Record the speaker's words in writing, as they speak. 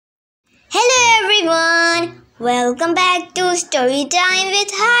Welcome back to Story Time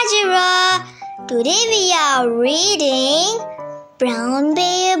with Hajira. Today we are reading Brown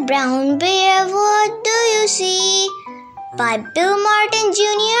Bear, What Do You See? By Bill Martin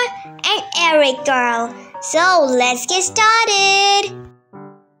Jr. and Eric Carle. So let's get started.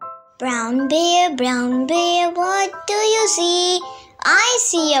 Brown Bear, what do you see? I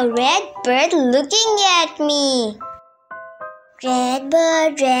see a red bird looking at me. Red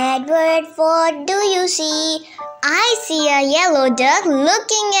bird, what do you see? I see a yellow duck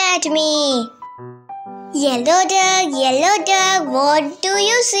looking at me. Yellow duck, what do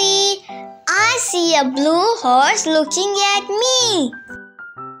you see? I see a blue horse looking at me.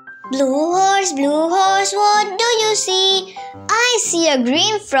 Blue horse, what do you see? I see a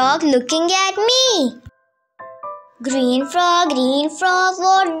green frog looking at me. Green frog,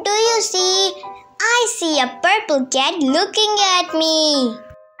 what do you see? I see a purple cat looking at me.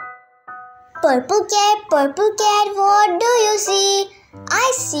 Purple cat, what do you see?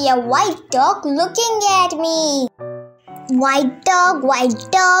 I see a white dog looking at me. White dog,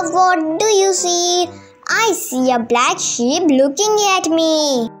 what do you see? I see a black sheep looking at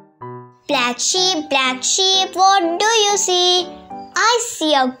me. Black sheep, what do you see? I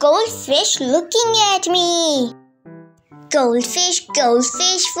see a goldfish looking at me. Goldfish,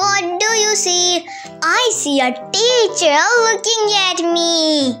 what do you see? I see a teacher looking at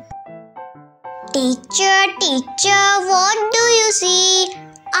me. Teacher, what do you see?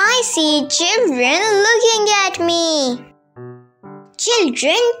 I see children looking at me.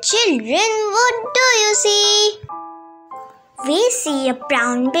 Children, what do you see? We see a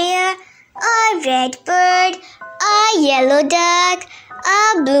brown bear, a red bird, a yellow duck,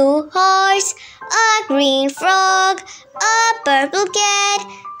 a blue horse, a green frog, a purple cat,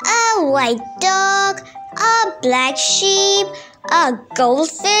 a white dog, a black sheep, a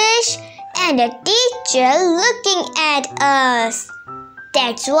goldfish, and a teacher looking at us.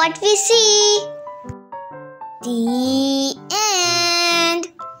 That's what we see. The end.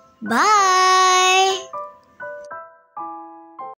 Bye.